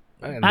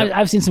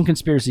 I've seen some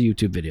conspiracy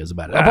YouTube videos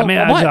about it.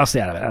 I'll stay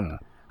out of it. I don't know.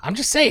 I'm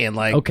just saying,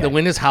 like, the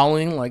wind is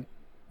howling, like,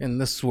 in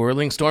the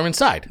swirling storm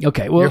inside.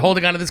 Okay, well, you're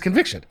holding on to this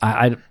conviction.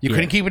 You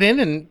couldn't keep it in,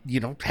 and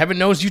heaven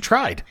knows you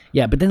tried.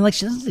 Yeah, but then, like,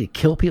 she doesn't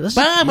kill people.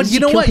 But you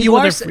know what? You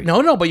are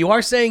but you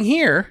are saying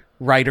here,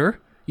 writer.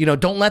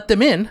 Don't let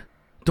them in.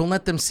 Don't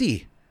let them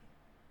see.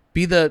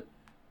 Be the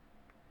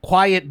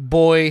quiet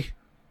boy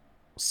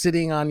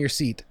sitting on your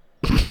seat.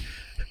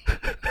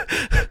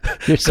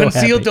 You're so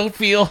Conceal, happy. don't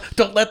feel,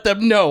 don't let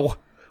them know.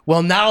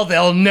 Well, now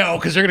they'll know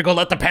because they're going to go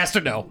let the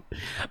pastor know.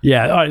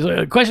 Yeah. All right.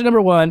 So question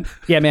number one.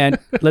 Yeah, man,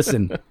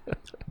 listen.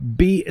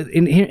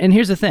 And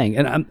here's the thing.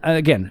 And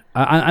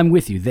I'm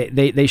with you.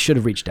 They should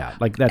have reached out.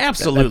 Like that's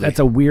absolutely. That's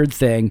a weird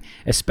thing.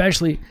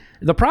 Especially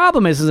the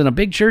problem is in a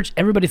big church,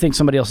 everybody thinks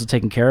somebody else is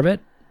taking care of it,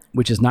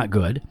 which is not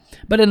good.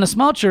 But in a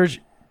small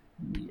church,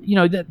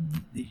 that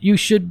you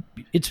should.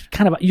 It's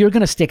kind of you're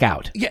going to stick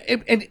out.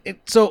 Yeah.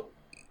 So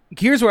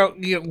here's where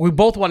we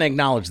both want to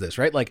acknowledge this,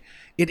 right? Like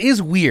it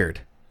is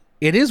weird.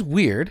 It is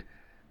weird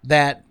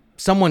that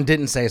someone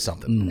didn't say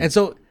something. And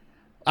so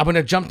I'm going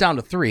to jump down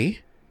to 3,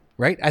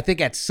 right? I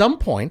think at some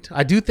point,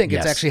 I do think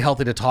it's actually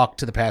healthy to talk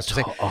to the pastor.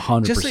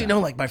 100%. Just so you know,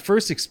 like my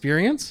first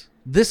experience,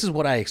 this is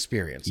what I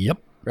experienced. Yep.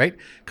 Right?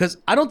 Because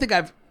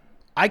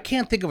I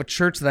can't think of a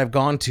church that I've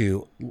gone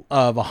to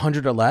of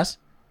 100 or less.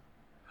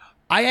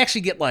 I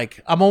actually get like,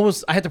 I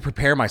have to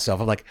prepare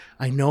myself. I'm like,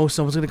 I know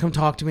someone's going to come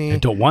talk to me. I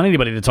don't want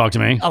anybody to talk to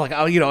me. I'm like,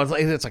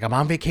 it's like I'm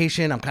on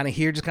vacation. I'm kind of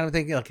here, just kind of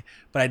thinking like,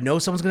 but I know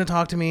someone's going to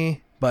talk to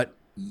me, but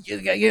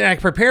I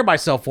prepare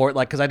myself for it.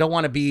 Like, cause I don't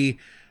want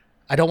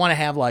to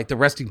have like the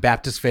resting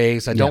Baptist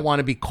face. I don't want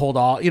to be cold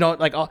off, so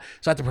I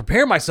have to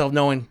prepare myself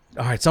knowing,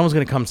 all right, someone's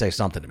going to come say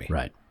something to me.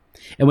 Right.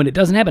 And when it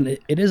doesn't happen,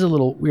 it is a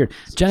little weird.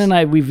 Jen and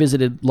I, we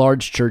visited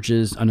large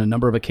churches on a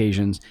number of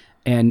occasions,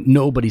 and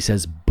nobody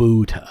says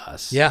boo to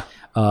us. Yeah.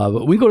 But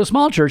when we go to a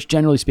small church,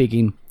 generally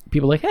speaking,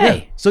 people are like,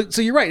 hey. Yeah.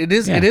 So you're right. It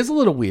is a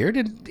little weird.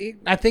 And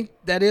I think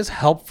that is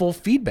helpful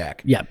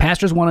feedback. Yeah.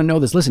 Pastors want to know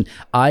this. Listen,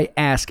 I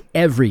ask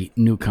every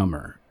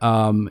newcomer.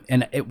 One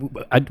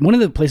of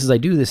the places I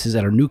do this is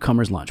at our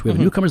newcomers lunch. We have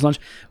a newcomers lunch.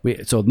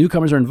 So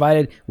newcomers are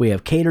invited. We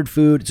have catered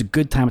food. It's a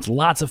good time. It's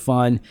lots of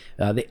fun.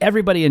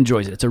 Everybody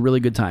enjoys it. It's a really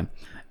good time.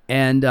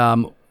 And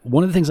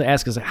one of the things I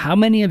ask is, how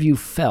many of you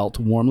felt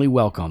warmly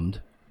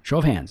welcomed? Show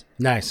of hands.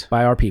 Nice.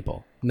 By our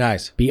people.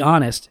 Nice. Be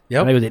honest.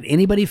 Yep. Did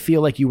anybody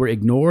feel like you were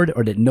ignored,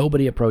 or did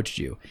nobody approach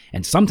you?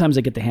 And sometimes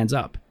I get the hands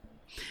up.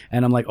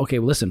 And I'm like, okay,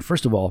 well, listen,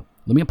 first of all,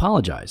 let me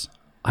apologize.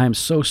 I am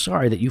so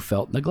sorry that you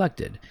felt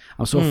neglected.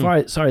 I'm so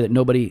sorry that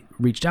nobody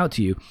reached out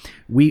to you.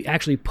 We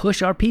actually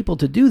push our people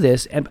to do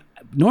this. And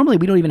normally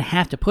we don't even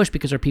have to push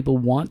because our people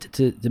want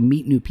to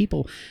meet new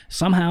people.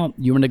 Somehow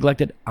you were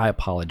neglected. I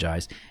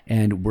apologize,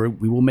 and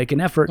we will make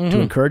an effort to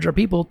encourage our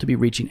people to be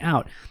reaching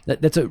out.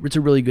 It's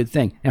a really good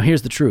thing. Now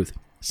here's the truth.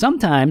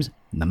 Sometimes,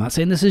 and I'm not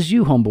saying this is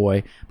you,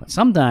 homeboy, but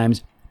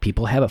sometimes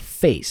people have a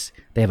face.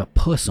 They have a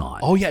puss on.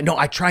 Oh, yeah. No,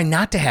 I try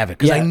not to have it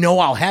because I know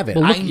I'll have it.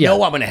 Well, look, I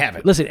know I'm going to have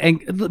it. Listen, and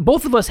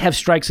both of us have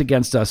strikes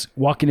against us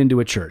walking into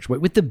a church.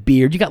 With the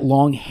beard, you got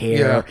long hair.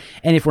 Yeah.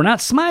 And if we're not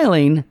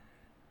smiling,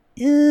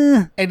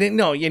 And then,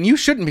 no, and you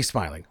shouldn't be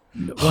smiling.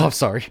 Oh, I'm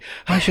sorry.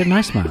 why shouldn't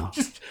I smile?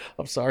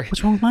 I'm sorry.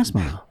 What's wrong with my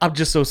smile? I'm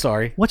just so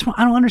sorry. What's wrong?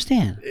 I don't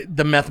understand.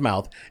 The meth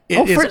mouth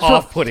is First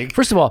off-putting.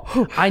 First of all,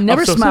 I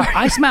never so smile. sorry.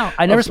 I smile.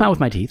 I never smile with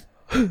my teeth.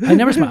 I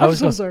never smile. I was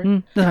so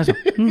sorry. that's how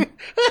I smile.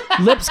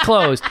 Lips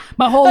closed.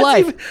 My whole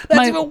life.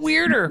 That's even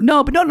weirder.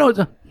 No, but no.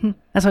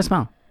 That's how I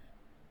smile.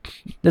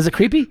 Is it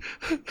creepy?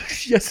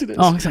 Yes, it is.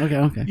 Oh,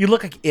 okay. You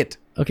look like it.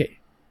 Okay.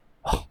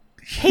 Oh,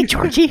 hey,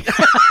 Georgie.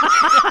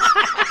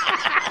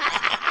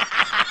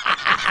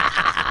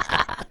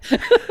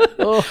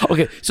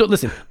 Okay, so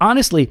listen,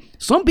 honestly,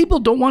 some people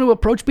don't want to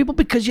approach people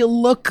because you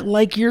look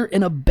like you're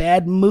in a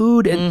bad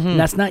mood, and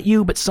that's not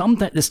you, but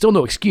sometimes there's still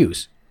no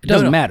excuse. It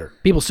doesn't matter.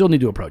 People still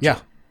need to approach you.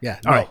 Yeah.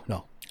 All right.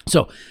 No.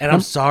 So, And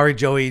I'm sorry,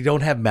 Joey, you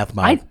don't have meth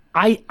mouth.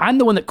 I'm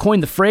the one that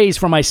coined the phrase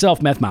for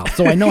myself, meth mouth,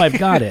 so I know I've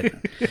got it.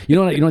 You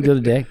know what the other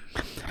day?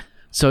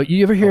 So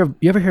you ever hear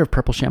of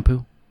purple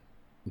shampoo?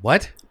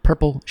 What?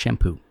 Purple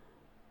shampoo.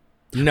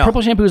 No.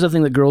 Purple shampoo is a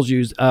thing that girls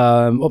use.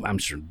 I'm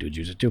sure dudes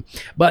use it too.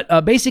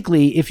 But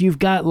basically, if you've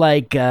got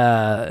like,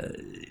 I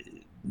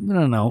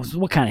don't know,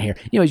 what kind of hair.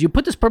 Anyways, you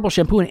put this purple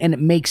shampoo in and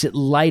it makes it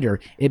lighter.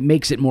 It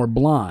makes it more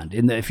blonde.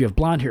 And if you have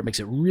blonde hair, it makes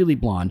it really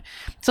blonde.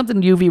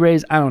 Something UV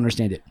rays, I don't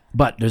understand it.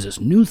 But there's this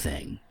new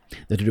thing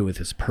that to do with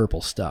this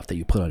purple stuff that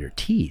you put on your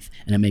teeth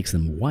and it makes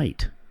them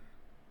white.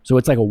 So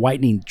it's like a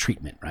whitening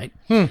treatment, right?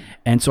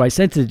 And so I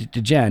sent it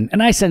to Jen,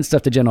 and I send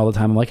stuff to Jen all the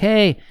time. I'm like,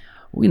 hey,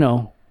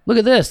 look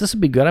at this. This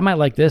would be good. I might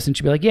like this. And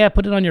she'd be like, yeah,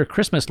 put it on your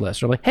Christmas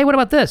list. Or I'm like, hey, what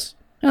about this?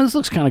 This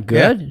looks kind of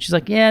good. Yeah. And she's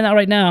like, yeah, not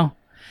right now.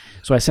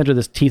 So I sent her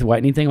this teeth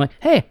whitening thing. I'm like,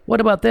 hey, what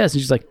about this? And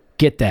she's like,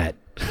 get that.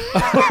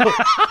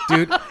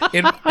 Dude,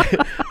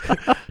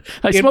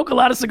 I smoke a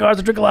lot of cigars.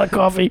 I drink a lot of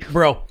coffee.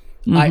 bro,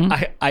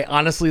 I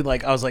honestly,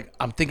 I was like,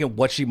 I'm thinking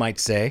what she might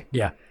say.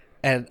 Yeah.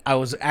 And I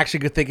was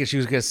actually thinking she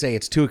was going to say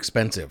it's too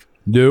expensive.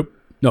 Nope.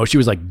 No, she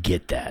was like,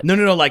 get that. No,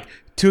 like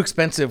too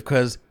expensive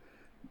because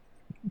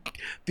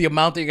the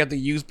amount that you got to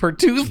use per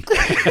tooth.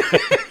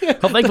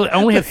 Well, thankfully, I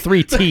only have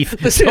 3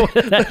 teeth. So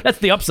that's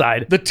the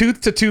upside. The tooth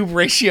to tube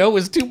ratio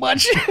is too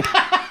much.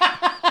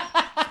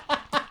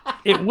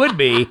 It would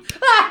be.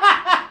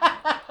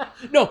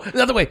 No,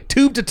 the other way.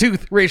 Tube to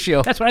tooth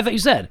ratio. That's what I thought you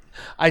said.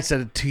 I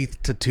said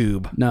teeth to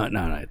tube.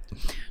 No.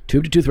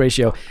 Tooth to tooth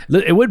ratio.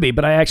 It would be,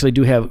 but I actually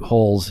do have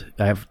holes.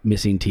 I have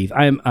missing teeth.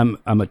 I'm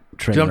a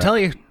trainer. Dude, I'm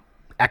telling you,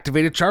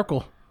 activated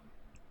charcoal.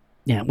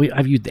 Yeah,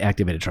 I've used the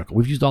activated charcoal.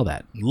 We've used all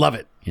that. Love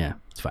it. Yeah,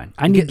 it's fine.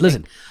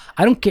 Listen.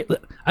 I don't care.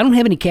 I don't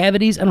have any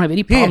cavities. I don't have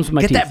any problems with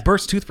my get teeth. that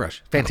burst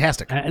toothbrush.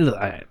 Fantastic.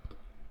 I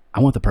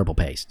want the purple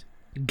paste.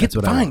 Get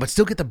what I fine, want. but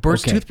still get the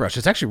burst Okay. toothbrush.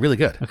 It's actually really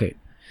good. Okay.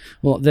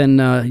 Well, then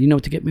you know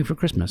what to get me for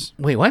Christmas.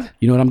 Wait, what?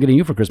 You know what I'm getting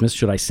you for Christmas?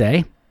 Should I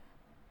say?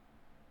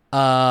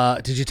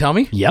 Did you tell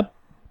me? Yep.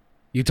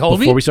 You told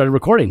Before me? we started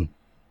recording.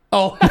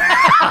 Oh.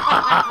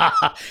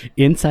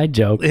 Inside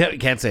joke. Yeah,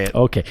 can't say it.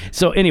 Okay.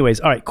 So, anyways,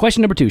 all right.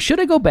 Question number 2: should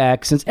I go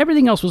back since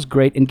everything else was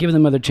great and give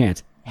them another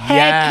chance?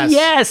 Heck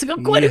Yes. yes.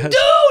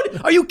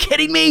 Dude, are you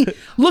kidding me?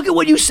 Look at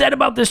what you said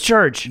about this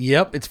church.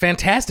 Yep, it's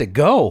fantastic.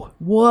 Go.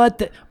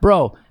 What,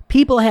 bro?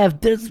 People have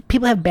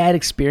bad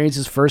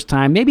experiences first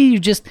time. Maybe you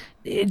just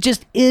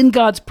in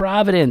God's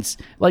providence.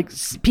 Like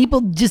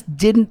people just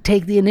didn't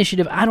take the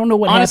initiative. I don't know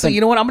what Honestly, happened.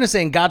 you know what? I'm going to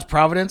say in God's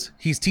providence,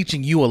 he's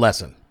teaching you a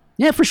lesson.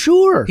 Yeah, for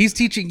sure. He's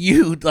teaching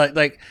you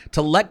like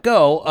to let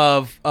go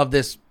of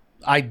this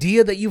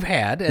idea that you've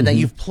had and that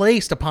you've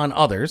placed upon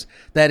others.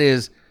 That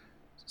is,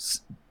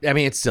 I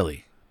mean, it's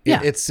silly. Yeah.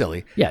 It's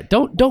silly. Yeah,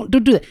 don't do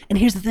that. And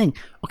here's the thing.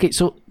 Okay,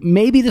 so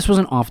maybe this was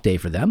an off day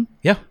for them,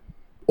 Yeah.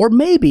 or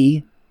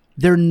maybe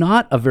they're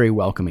not a very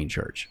welcoming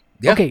church.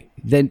 Yeah. Okay,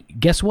 then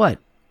guess what?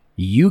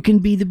 You can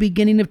be the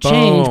beginning of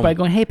change Boom. by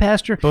going, "Hey,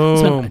 Pastor,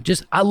 Boom.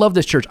 listen, I love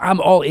this church. I'm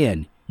all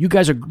in. You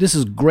guys this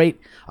is great.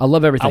 I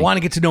love everything. I want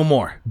to get to know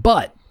more.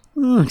 But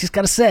just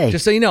gotta say,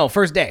 Just so you know,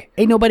 first day.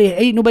 ain't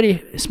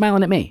nobody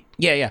smiling at me.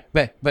 Yeah.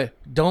 But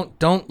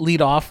don't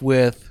lead off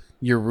with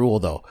your rule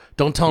though.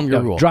 Don't tell them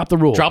your rule. Drop the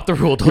rule. Drop the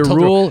rule. Don't Your tell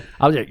them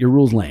the rule. Your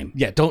rule's lame.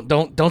 Yeah,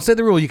 don't say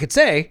the rule. You could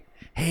say,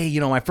 "Hey,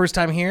 my first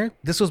time here,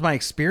 this was my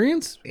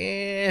experience."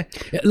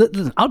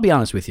 Listen, I'll be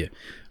honest with you.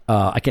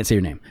 I can't say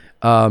your name.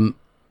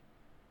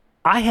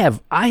 I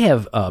have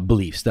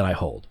beliefs that I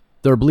hold.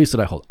 There are beliefs that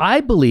I hold. I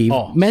believe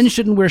men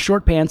shouldn't wear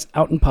short pants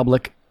out in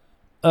public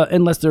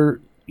unless they're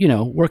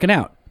working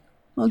out.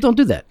 Well, don't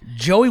do that.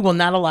 Joey will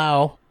not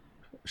allow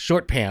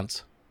short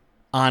pants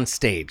on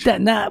stage.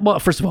 Well,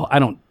 first of all,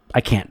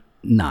 I can't.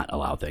 not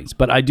allow things,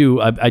 but I do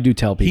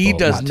tell people He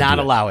does to not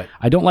do it. allow it.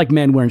 I don't like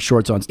men wearing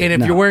shorts on stage. And if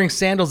No, you're wearing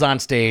sandals on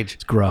stage,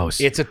 it's gross.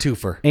 it's a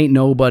twofer. Ain't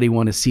nobody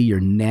want to see your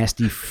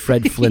nasty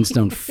Fred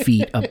Flintstone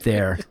feet up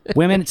there.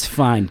 Women, it's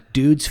fine.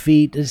 Dudes'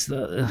 feet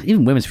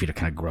even women's feet are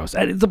kind of gross.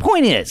 The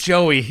point is,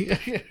 Joey.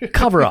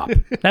 cover up.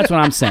 That's what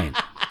I'm saying.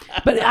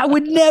 But I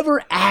would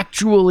never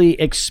actually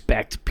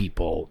expect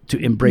people to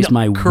embrace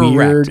my correct.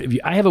 weird view.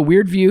 I have a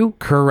weird view.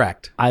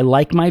 Correct. I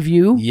like my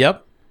view.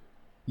 Yep.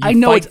 I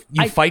know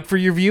you fight for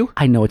your view.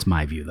 I know it's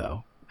my view,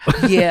 though.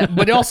 Yeah,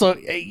 but also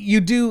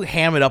you do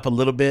ham it up a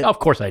little bit. Of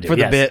course I do. For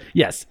the Yes. bit.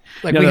 Yes.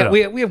 Like No,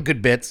 we have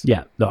good bits.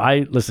 Yeah.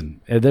 No,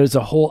 listen, there's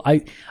a whole,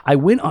 I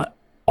went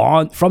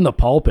on from the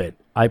pulpit.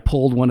 I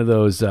pulled one of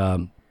those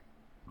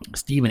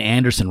Steven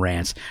Anderson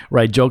rants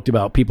where I joked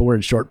about people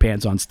wearing short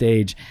pants on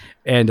stage,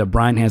 and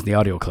Brian has the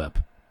audio clip.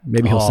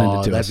 Maybe he'll send it to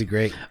us. That'd be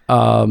great.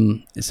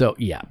 So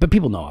yeah, but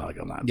people know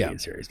I'm not being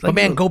serious. But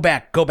man, go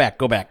back. Please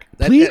go back.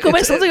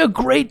 Sounds like a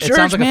great church, It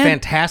sounds like man. a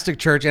fantastic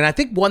church, and I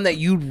think one that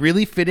you'd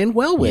really fit in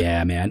well with.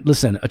 Yeah, man.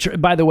 Listen,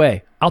 by the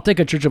way, I'll take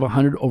a church of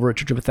 100 over a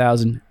church of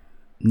 1,000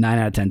 9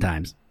 out of 10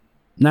 times.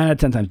 9 out of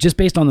 10 times, just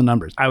based on the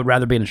numbers. I would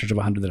rather be in a church of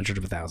 100 than a church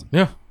of 1,000.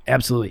 Yeah.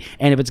 Absolutely.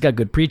 And if it's got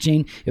good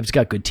preaching, if it's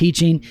got good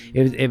teaching,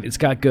 if it's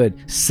got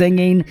good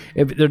singing,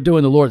 if they're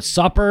doing the Lord's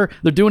Supper,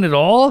 they're doing it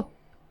all.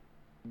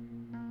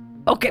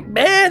 Okay,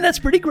 man, that's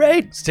pretty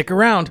great. Stick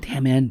around.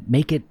 Damn, man,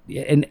 make it.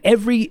 And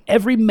every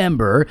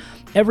member,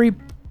 every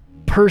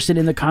person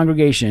in the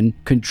congregation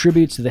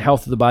contributes to the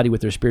health of the body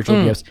with their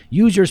spiritual gifts.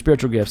 Use your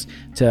spiritual gifts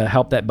to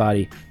help that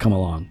body come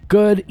along.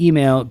 Good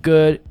email,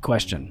 good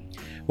question.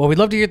 Well, we'd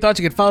love to hear your thoughts.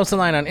 You can follow us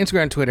online on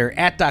Instagram and Twitter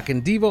at Doc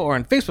and Devo, or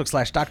on Facebook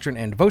 /Doctrine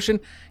and Devotion.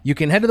 You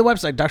can head to the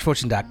website,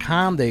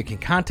 doctrinedevotion.com. There you can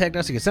contact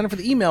us. You can send it for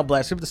the email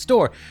blast to the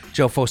store,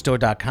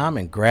 jofostore.com,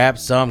 and grab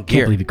some Can't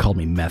gear. believe you called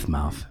me meth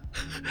mouth.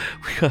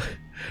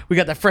 We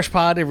got that fresh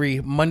pod every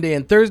Monday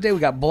and Thursday. We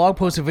got blog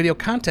posts and video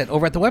content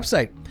over at the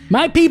website.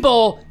 My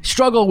people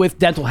struggle with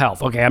dental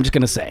health. Okay, I'm just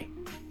going to say.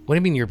 What do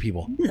you mean your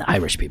people?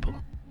 Irish people.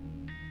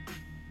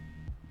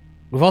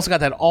 We've also got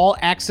that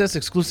all-access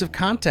exclusive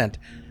content.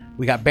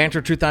 We got Banter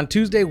of Truth on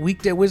Tuesday,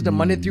 Weekday Wisdom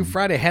Monday through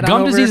Friday.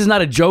 Gum disease is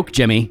not a joke,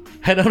 Jimmy.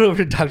 Head on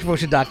over to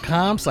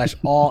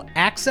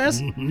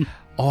drdevotion.com/all-access.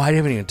 Oh, I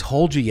haven't even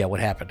told you yet what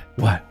happened.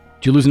 What?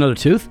 Did you lose another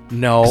tooth?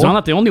 No. Because I'm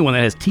not the only one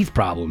that has teeth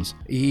problems.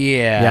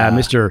 Yeah. Yeah,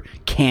 Mr.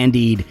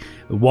 Candied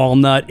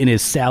Walnut in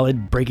his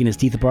salad breaking his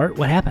teeth apart.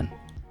 What happened?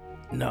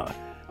 No.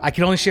 I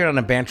can only share it on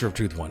a Banter of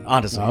Truth one,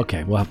 honestly.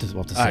 Okay, we'll have to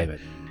save it.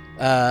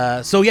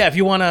 So yeah, if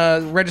you want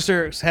to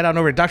register, head on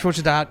over to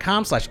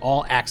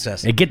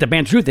drdevotion.com/all-access. And get the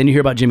band truth, then you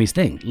hear about Jimmy's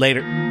thing.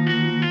 Later.